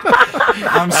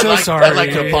 I'm so sorry. I'd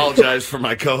like to apologize for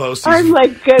my co-host. I'm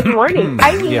like, good morning.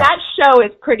 I mean, that show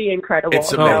is pretty incredible.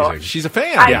 It's amazing. So she's a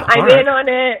fan. I'm in on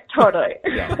it. Totally.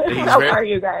 Yeah. How are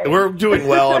you guys? We're doing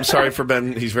well. I'm sorry for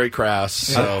Ben. He's very crass.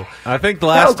 So I think the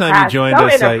last time you joined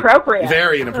us, inappropriate.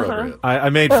 Very inappropriate. I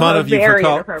made fun of you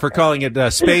for calling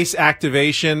it space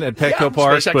activation at Petco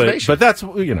Park, but that's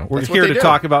we're here to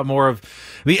talk about more of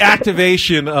the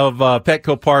activation of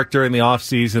Petco Park during the off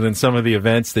season and some of the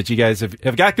events that you guys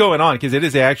have got going on, because it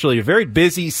is actually a very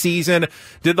busy season.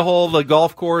 The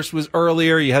golf course was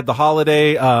earlier. You had the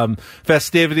holiday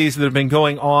festivities that have been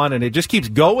going on, and it just keeps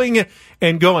going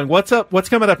and going. What's up? What's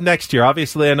coming up next year?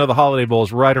 Obviously, I know the Holiday Bowl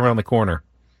is right around the corner.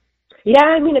 Yeah,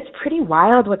 I mean, it's pretty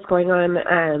wild what's going on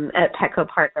at Petco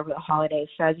Park over the holidays.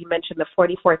 So as you mentioned, the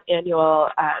 44th annual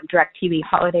DirecTV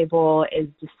Holiday Bowl is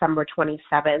December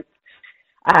 27th.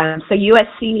 So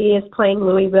USC is playing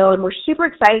Louisville, and we're super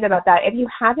excited about that. If you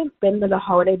haven't been to the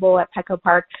Holiday Bowl at Petco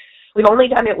Park, we've only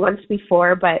done it once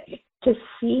before, but to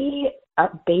see a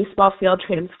baseball field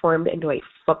transformed into a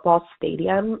football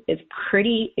stadium is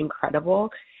pretty incredible.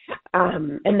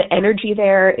 And the energy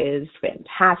there is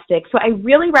fantastic. So I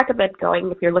really recommend going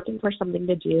if you're looking for something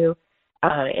to do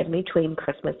in between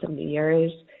Christmas and New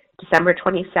Year's. December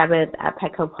 27th at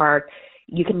Petco Park.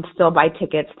 You can still buy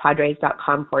tickets,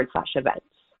 padres.com/events.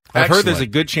 I've heard there's a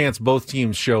good chance both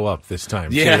teams show up this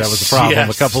time. Yes, too. That was a problem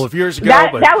a couple of years ago.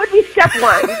 That would be step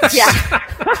one. Yeah.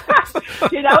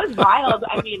 Dude, that was wild.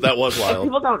 I mean, that was wild.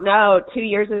 People don't know 2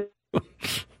 years ago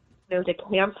to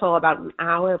cancel about an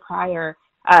hour prior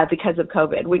because of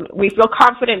COVID. We feel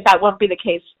confident that won't be the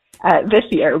case this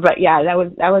year, but yeah, that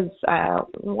was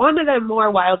one of the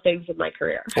more wild things in my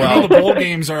career. Well, the bowl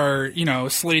games are,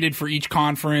 slated for each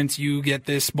conference. You get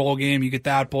this bowl game, you get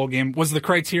that bowl game. Was the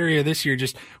criteria this year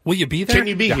just, will you be there? Can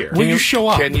you be here? Will you show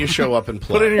up? Can you show up and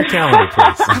play? Put it in your calendar,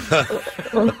 please.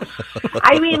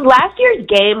 I mean, last year's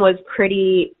game was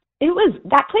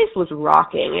that place was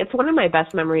rocking. It's one of my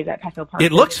best memories at Petco Park.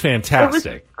 It looks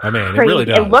fantastic. It really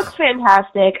does. It looks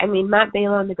fantastic. I mean, Matt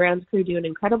Baylor and the grounds crew do an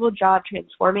incredible job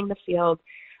transforming the field.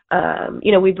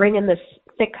 We bring in this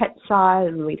thick cut saw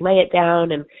and we lay it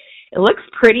down, and it looks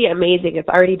pretty amazing. It's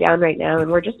already down right now,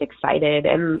 and we're just excited.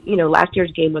 And, last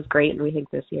year's game was great, and we think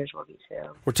this year's will be too.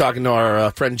 We're talking to our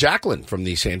friend Jaclyn from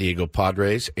the San Diego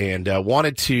Padres, and I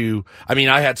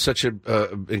had such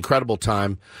an incredible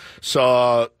time.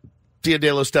 Saw Dia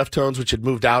de los Deftones, which had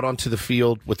moved out onto the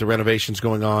field with the renovations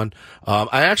going on.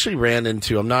 I actually ran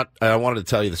into, I wanted to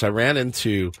tell you this, I ran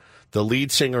into the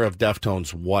lead singer of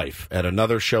Deftones' wife at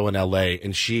another show in LA,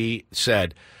 and she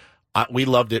said, we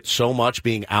loved it so much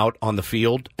being out on the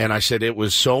field. And I said, it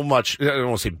was so much, I don't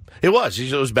want to say, it was. She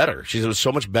said it was better. She said it was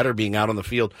so much better being out on the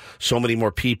field. So many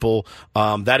more people.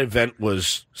 That event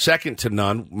was second to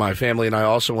none. My family and I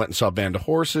also went and saw Band of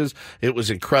Horses. It was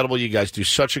incredible. You guys do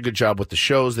such a good job with the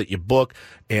shows that you book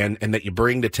and that you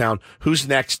bring to town. Who's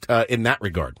next in that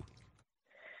regard?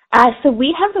 So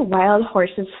we have the Wild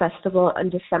Horses Festival on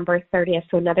December 30th,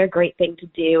 so another great thing to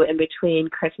do in between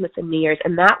Christmas and New Year's.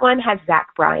 And that one has Zach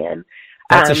Bryan.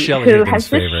 That's a Shelley Higgins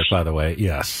favorite, by the way.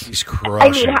 Yes. He's crushing. I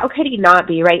mean, how could he not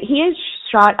be, right? He is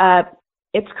shot up.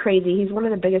 It's crazy. He's one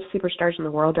of the biggest superstars in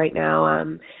the world right now.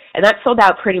 And that sold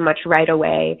out pretty much right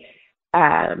away.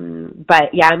 But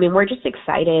yeah, I mean, we're just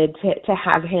excited to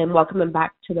have him, welcome him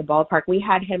back to the ballpark. We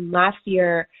had him last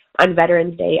year on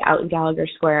Veterans Day out in Gallagher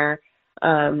Square.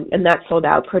 And that sold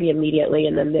out pretty immediately.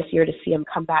 And then this year to see him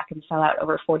come back and sell out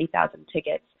over 40,000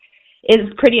 tickets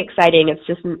is pretty exciting. It's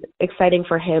just exciting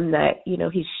for him that,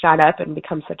 he's shot up and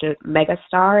become such a mega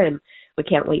star, and we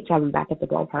can't wait to have him back at the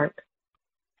ballpark.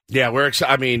 Yeah, we're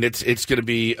excited. I mean, it's going to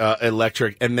be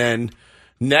electric. And then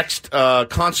next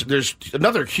concert, there's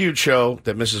another huge show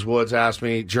that Mrs. Woods asked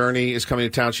me. Journey is coming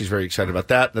to town. She's very excited about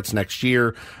that. That's next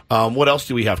year. What else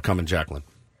do we have coming, Jaclyn?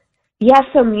 Yeah,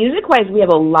 so music-wise, we have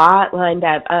a lot lined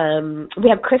up. We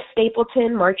have Chris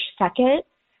Stapleton March 2nd,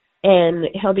 and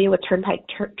he'll be with Turnpike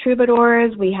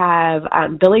Troubadours. We have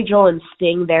Billy Joel and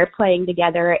Sting. They're playing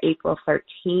together April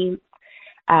 13th.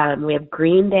 We have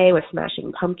Green Day with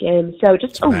Smashing Pumpkins. So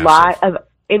just a lot of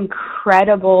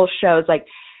incredible shows, like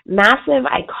massive,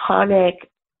 iconic,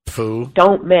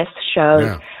 don't miss shows.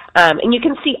 Yeah. And you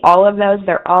can see all of those.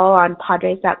 They're all on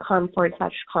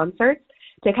padres.com/concerts.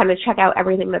 To kind of check out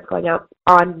everything that's going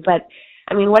on. But,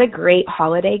 I mean, what a great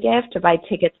holiday gift to buy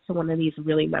tickets to one of these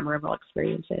really memorable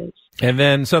experiences. And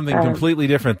then something completely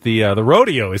different. The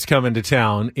rodeo is coming to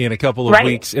town in a couple of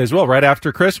weeks as well, right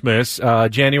after Christmas,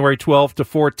 January 12th to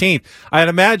 14th. I'd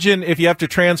imagine if you have to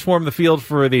transform the field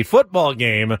for the football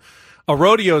game, a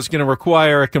rodeo is going to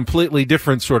require a completely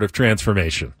different sort of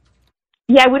transformation.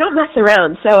 Yeah, we don't mess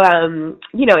around. So, in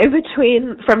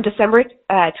between from December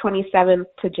 27th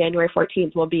to January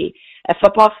 14th will be a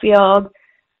football field,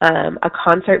 a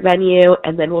concert venue,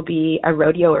 and then will be a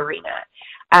rodeo arena.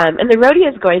 And the rodeo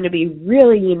is going to be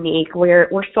really unique. We're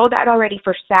sold out already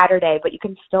for Saturday, but you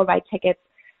can still buy tickets.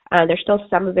 There's still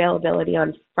some availability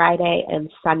on Friday and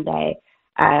Sunday,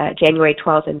 January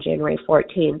 12th and January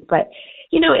 14th. But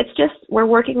it's just, we're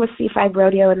working with C5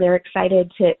 Rodeo, and they're excited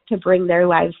to bring their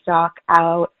livestock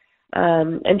out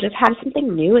and just have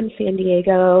something new in San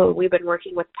Diego. We've been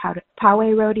working with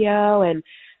Poway Rodeo, and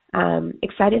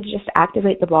excited to just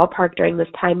activate the ballpark during this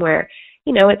time where,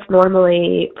 it's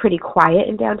normally pretty quiet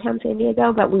in downtown San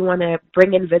Diego, but we want to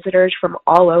bring in visitors from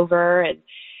all over and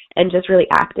and just really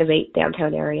activate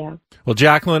downtown area. Well,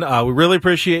 Jaclyn, we really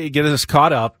appreciate you getting us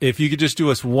caught up. If you could just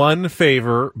do us one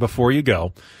favor before you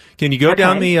go. Can you go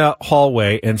down the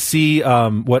hallway and see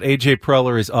what AJ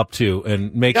Preller is up to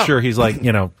and make sure he's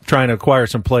trying to acquire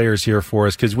some players here for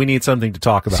us because we need something to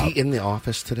talk about. Is he in the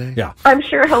office today? Yeah. I'm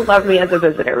sure he'll love me as a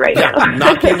visitor right now.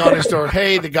 Knocking on his door.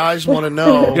 Hey, the guys want to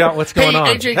know. Yeah, what's going on?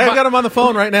 AJ, I've got him on the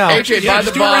phone right now. AJ, by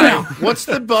the by, what's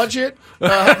the budget?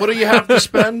 What do you have to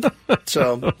spend?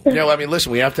 So,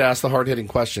 listen, we have to ask the hard-hitting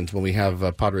questions when we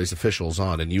have Padres officials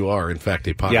on, and you are, in fact,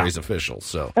 a Padres official.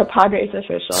 So a Padres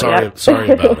official.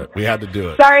 Sorry about it. We had to do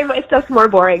it. Sorry, my stuff's more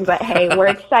boring, but hey, we're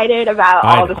excited about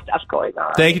all the stuff going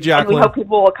on. Thank you, Jaclyn. And we hope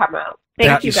people will come out.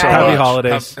 Thank you, guys. Happy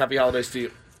holidays. Happy holidays to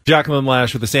you. Jaclyn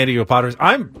Lash with the San Diego Padres.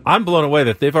 I'm blown away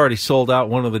that they've already sold out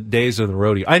one of the days of the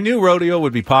rodeo. I knew rodeo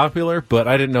would be popular, but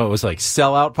I didn't know it was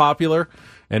sellout popular.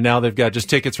 And now they've got just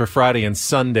tickets for Friday and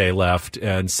Sunday left,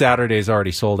 and Saturday's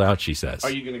already sold out, she says.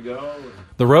 Are you going to go?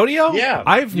 The rodeo? Yeah.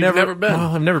 I've never been.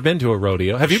 Well, I've never been to a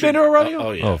rodeo. Have you been to a rodeo?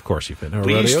 Oh, yeah. Oh, of course you've been to a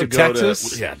we rodeo. Used to go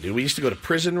Texas? we used to go to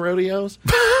prison rodeos.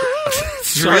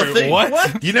 It's a Sorry, real thing.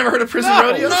 what? You never heard of prison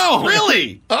rodeos? No.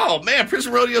 Really? Oh, man,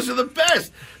 prison rodeos are the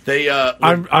best. They,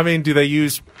 do they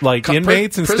use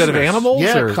inmates instead of animals?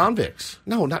 Yeah, or? Convicts.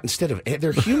 No, not instead of.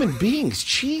 They're human beings.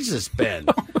 Jesus, Ben.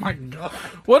 Oh my God!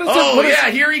 What is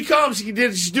Here he comes.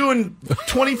 He's doing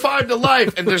 25 to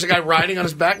life, and there's a guy riding on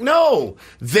his back. No,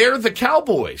 they're the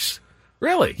cowboys.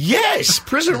 Really? Yes,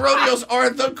 prison rodeos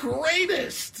are the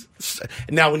greatest.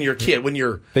 Now, when you're a kid,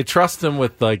 they trust them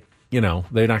with they're not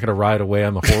going to ride away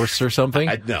on the horse or something.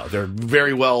 No, they're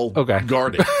very well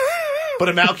guarded.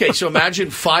 But so imagine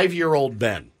 5-year-old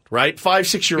Ben, right?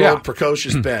 5-6-year-old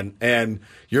precocious Ben, and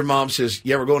your mom says,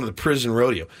 "Yeah, we're going to the prison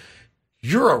rodeo."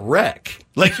 You're a wreck.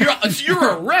 You're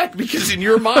a wreck because in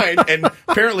your mind, and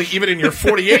apparently even in your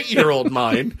 48-year-old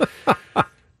mind,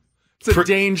 it's a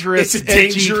dangerous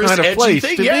kind of place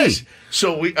to be.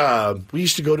 So we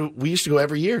used to go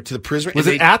every year to the prison. Was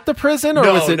it at the prison or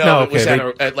was it no? It was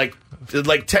at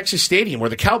like Texas Stadium where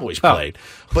the Cowboys played,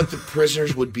 but the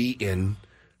prisoners would be in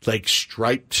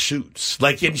striped suits,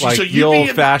 so the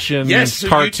old-fashioned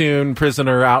cartoon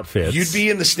prisoner outfits. You'd be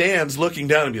in the stands looking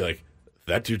down and be like,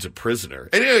 "That dude's a prisoner."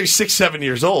 And he's 6-7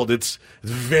 years old. It's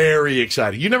very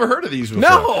exciting. You never heard of these before?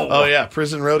 No. Oh yeah,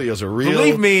 prison rodeos are real.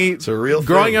 Believe me, it's a real.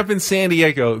 Growing up in San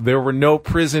Diego, there were no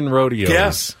prison rodeos.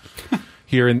 Yes.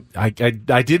 Here, I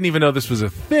didn't even know this was a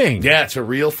thing. Yeah, it's a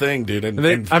real thing, dude, and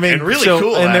really cool.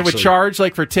 And actually. they would charge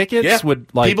for tickets. Yeah.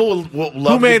 People will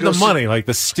love. Who made the money?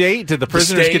 The state? Did the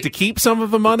prisoners get to keep some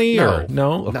of the money?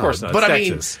 No, of course not. But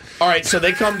Texas. all right. So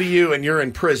they come to you, and you're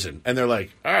in prison, and they're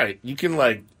like, "All right, you can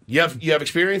you have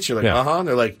experience." You're like, And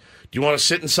they're like, "Do you want to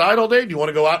sit inside all day? Do you want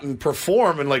to go out and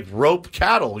perform and rope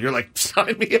cattle?" You're like,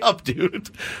 "Sign me up, dude."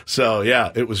 So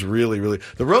yeah, it was really, really.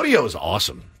 The rodeo is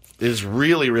awesome. Is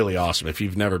really, really awesome if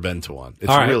you've never been to one.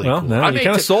 It's really cool. No, you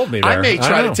kind of sold me there. I may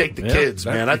try to take the kids,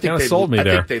 man. I think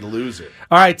they'd lose it.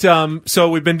 All right, so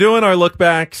we've been doing our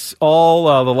look-backs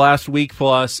all the last week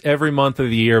plus every month of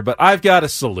the year, but I've got to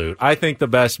salute. I think the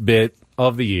best bit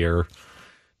of the year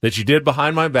that you did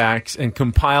behind my backs and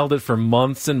compiled it for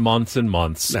months and months and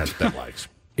months. That's Ben Likes.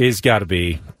 Is got to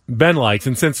be Ben Likes.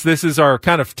 And since this is our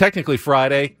kind of technically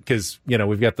Friday, because,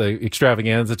 we've got the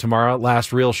extravaganza tomorrow,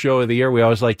 last real show of the year, we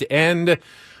always like to end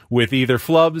with either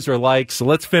flubs or likes. So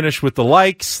let's finish with the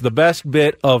likes, the best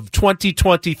bit of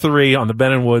 2023 on the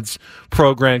Ben and Woods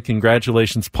program.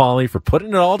 Congratulations, Paulie, for putting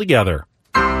it all together.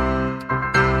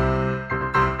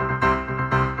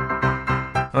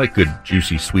 I like good,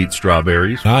 juicy, sweet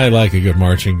strawberries. I like a good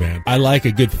marching band. I like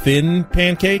a good thin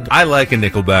pancake. I like a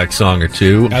Nickelback song or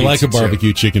two. I like a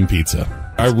barbecue chicken pizza.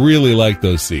 I really like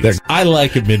those seeds. I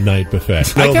like a midnight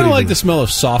buffet. I kind of like the smell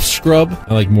of soft scrub.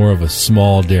 I like more of a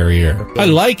small derriere. I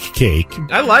like cake.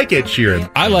 I like Ed Sheeran.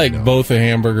 I like both a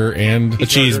hamburger and a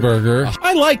cheeseburger.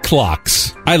 I like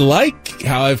clocks. I like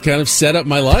how I've kind of set up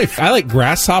my life. I like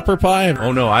grasshopper pie.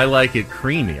 Oh, no, I like it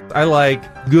creamy. I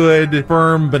like good,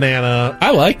 firm banana.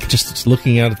 I like just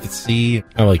looking out at the sea.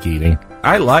 I like eating.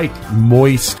 I like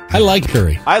moist. I like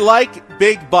curry. I like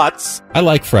big butts. I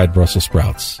like fried Brussels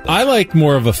sprouts. I like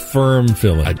more of a firm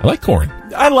filling. I like corn.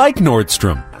 I like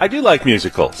Nordstrom. I do like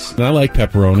musicals. I like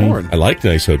pepperoni. Corn. I like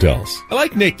nice hotels. I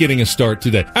like Nick getting a start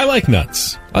today. I like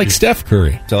nuts. I like Steph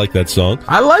Curry. I like that song.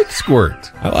 I like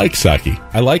Squirt. I like Saki.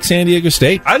 I like San Diego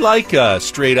State. I like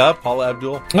Straight Up, Paula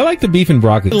Abdul. I like the beef and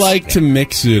broccoli. I like to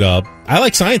mix it up. I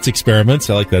like Science Experiments.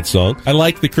 I like that song. I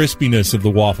like the crispiness of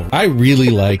the waffle. I really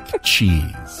like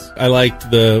cheese. I like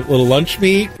the little lunch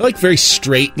meat. I like very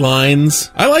straight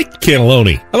lines. I like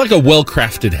cannelloni. I like a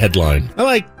well-crafted headline. I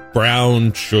like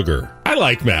brown sugar. I I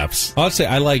like maps. I'll say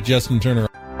I like Justin Turner.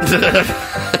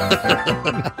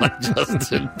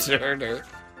 Justin Turner.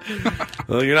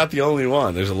 Well, you're not the only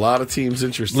one. There's a lot of teams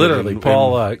interested. Literally,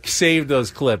 Paul saved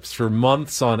those clips for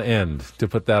months on end to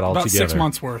put that all About together. 6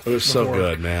 months worth. It was so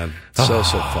good, man. So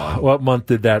fun. What month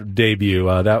did that debut?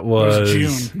 That was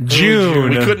June.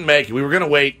 June. We couldn't make it. We were going to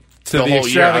wait to the the whole year.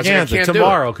 I was like, I extravaganza. can't do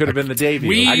Tomorrow it. could have been the debut.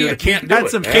 We can't do had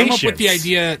it, some man. came patience. up with the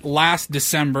idea last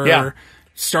December. Yeah.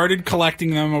 Started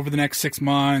collecting them over the next 6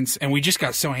 months, and we just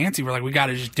got so antsy. We're like, we got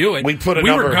to just do it. We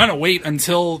were going to wait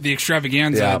until the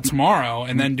extravaganza tomorrow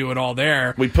and then do it all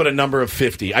there. We put a number of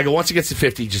 50. I go, once it gets to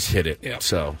 50, just hit it. Yep.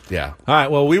 So, yeah. All right,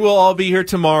 well, we will all be here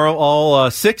tomorrow, all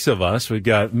 6 of us. We've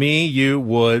got me, you,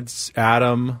 Woods,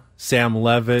 Adam, Sam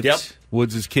Levitt,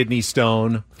 Woods' kidney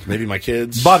stone. Maybe my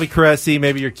kids. Bobby Cressy,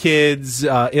 maybe your kids.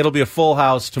 It'll be a full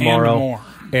house tomorrow. And more.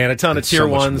 And a ton of tier so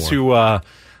much ones more. who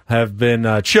have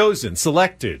been chosen,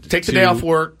 selected. Take the day off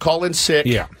work, call in sick.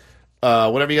 Yeah.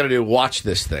 Whatever you got to do, watch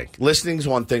this thing. Listening's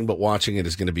one thing, but watching it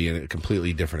is going to be a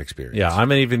completely different experience. Yeah,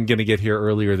 I'm even going to get here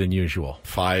earlier than usual.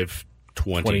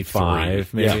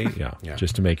 5:25, maybe. Yeah.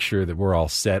 Just to make sure that we're all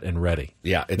set and ready.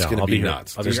 Yeah, it's going to be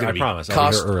nuts. I promise.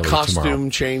 I'll be here early costume tomorrow.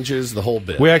 changes, the whole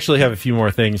bit. We actually have a few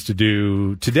more things to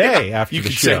do today after you the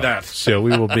can show. say that. So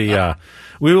we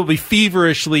will be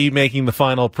feverishly making the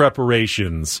final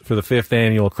preparations for the 5th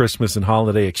annual Christmas and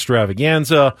Holiday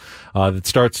Extravaganza that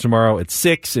starts tomorrow at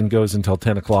 6 and goes until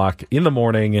 10 o'clock in the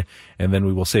morning. And then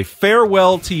we will say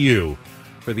farewell to you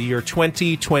for the year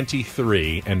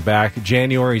 2023 and back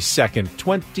January 2nd,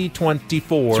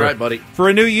 2024. That's right, buddy. For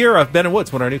a new year of Ben &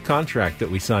 Woods when our new contract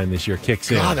that we signed this year kicks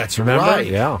in. God, that's Remember? right.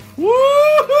 Yeah.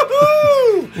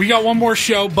 Woo-hoo-hoo! We got one more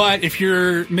show, but if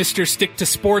you're Mr. Stick to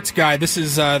Sports guy, this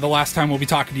is the last time we'll be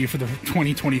talking to you for the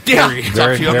 2023. Yeah, Very,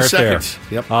 talk to you on the very 2nd.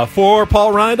 fair. Yep. For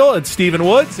Paul Reindl and Stephen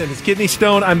Woods and his kidney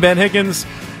stone, I'm Ben Higgins.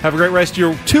 Have a great rest of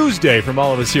your Tuesday from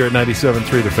all of us here at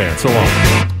 97.3 The Fan. So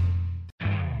long.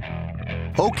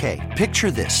 Okay, picture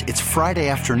this. It's Friday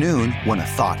afternoon when a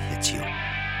thought hits you.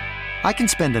 I can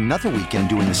spend another weekend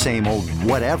doing the same old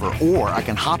whatever, or I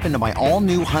can hop into my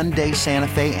all-new Hyundai Santa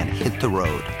Fe and hit the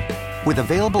road. With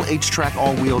available H-Track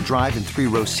all-wheel drive and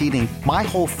 3-row seating, my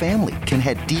whole family can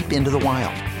head deep into the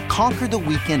wild. Conquer the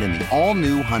weekend in the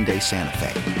all-new Hyundai Santa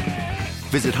Fe.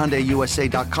 Visit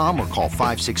HyundaiUSA.com or call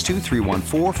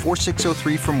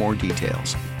 562-314-4603 for more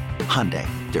details. Hyundai,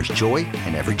 there's joy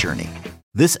in every journey.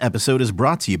 This episode is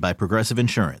brought to you by Progressive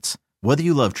Insurance. Whether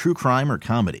you love true crime or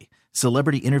comedy,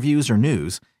 celebrity interviews or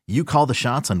news, you call the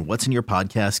shots on what's in your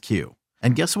podcast queue.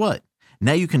 And guess what?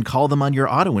 Now you can call them on your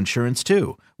auto insurance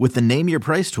too with the Name Your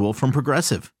Price tool from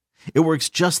Progressive. It works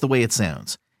just the way it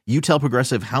sounds. You tell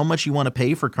Progressive how much you want to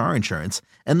pay for car insurance,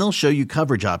 and they'll show you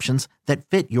coverage options that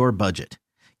fit your budget.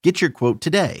 Get your quote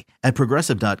today at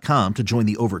Progressive.com to join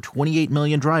the over 28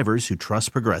 million drivers who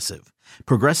trust Progressive.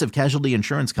 Progressive Casualty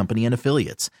Insurance Company and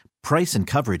Affiliates. Price and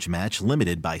coverage match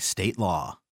limited by state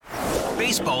law.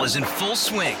 Baseball is in full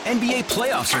swing. NBA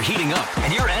playoffs are heating up,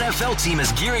 and your NFL team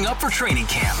is gearing up for training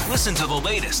camp. Listen to the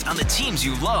latest on the teams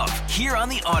you love here on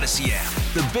the Odyssey app.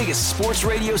 The biggest sports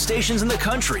radio stations in the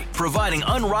country, providing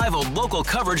unrivaled local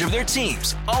coverage of their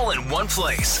teams, all in one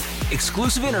place.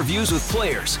 Exclusive interviews with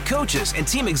players, coaches, and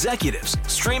team executives,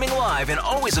 streaming live and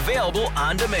always available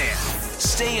on demand.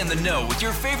 Stay in the know with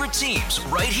your favorite teams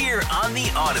right here on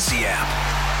the Odyssey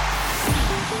app.